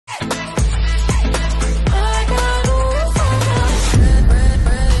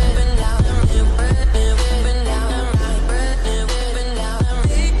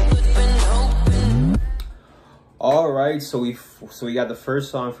right, so we got the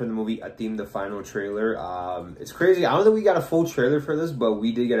first song from the movie ANTIM, the final trailer. It's crazy. I don't think we got a full trailer for this, but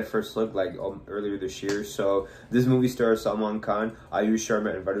we did get a first look like earlier this year. So this movie stars Salman,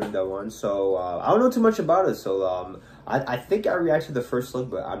 Aayush, and Varun, Dhawan. So I don't know too much about it. So I think I reacted to the first look,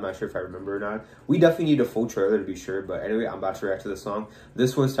 but I'm not sure if I remember or not. We definitely need a full trailer to be sure. But anyway, I'm about to react to the song.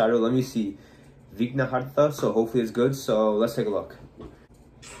 This one's titled, let me see, Vighnaharta. So hopefully it's good. So let's take a look.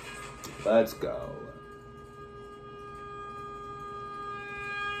 Let's go.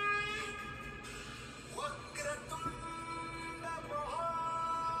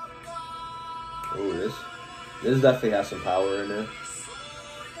 Oh, this definitely has some power in it.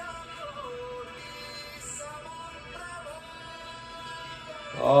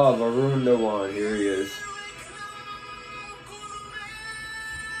 Oh, Varun Dhawan, here he is.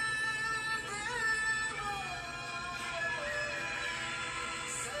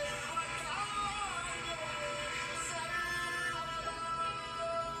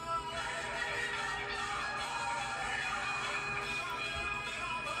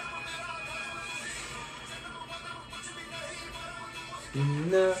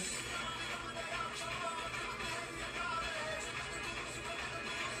 No.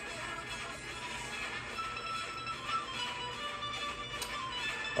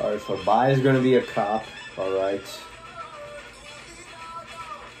 Alright, so Bai is gonna be a cop. Alright.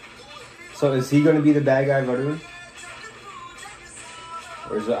 So is he gonna be the bad guy, Varun?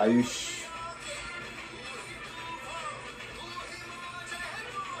 Or is it Aayush?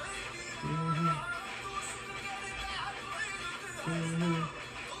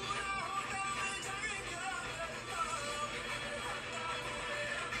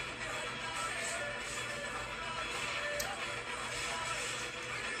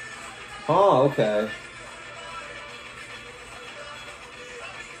 Oh, okay.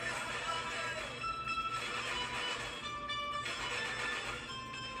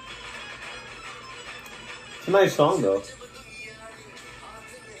 It's a nice song, though.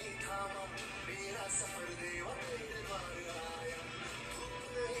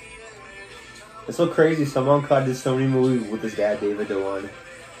 It's so crazy. Salman did so many movies with his dad, David Dhawan.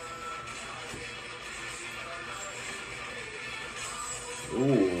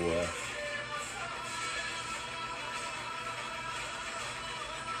 Ooh.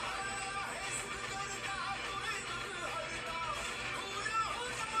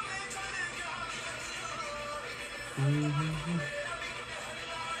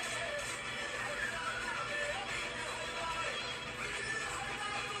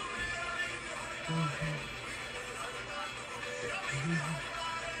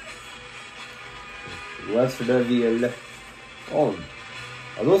 What's the deal? Oh,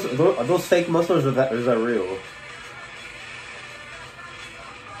 are those fake muscles or is that real?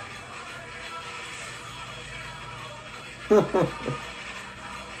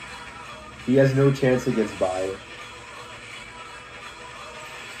 He has no chance against Bai.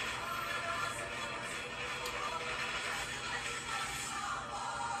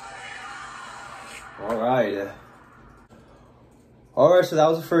 Alright, so that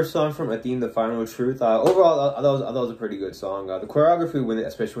was the first song from ANTIM, The Final Truth. Overall, I thought it was a pretty good song. The choreography,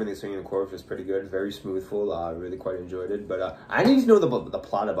 especially when they sing in the chorus, was pretty good. Very smoothful. I really quite enjoyed it. But I need to know the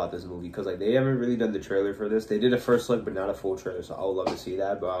plot about this movie, because like they haven't really done the trailer for this. They did a first look, but not a full trailer, so I would love to see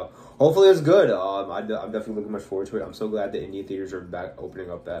that. But hopefully it's good. I'm definitely looking much forward to it. I'm so glad the Indian theaters are opening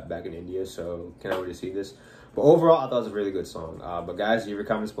up back in India, so cannot wait to see this. But overall, I thought it was a really good song. But guys, leave your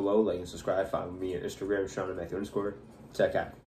comments below, like and subscribe. Follow me on Instagram, Sean_Matthew_. Check out.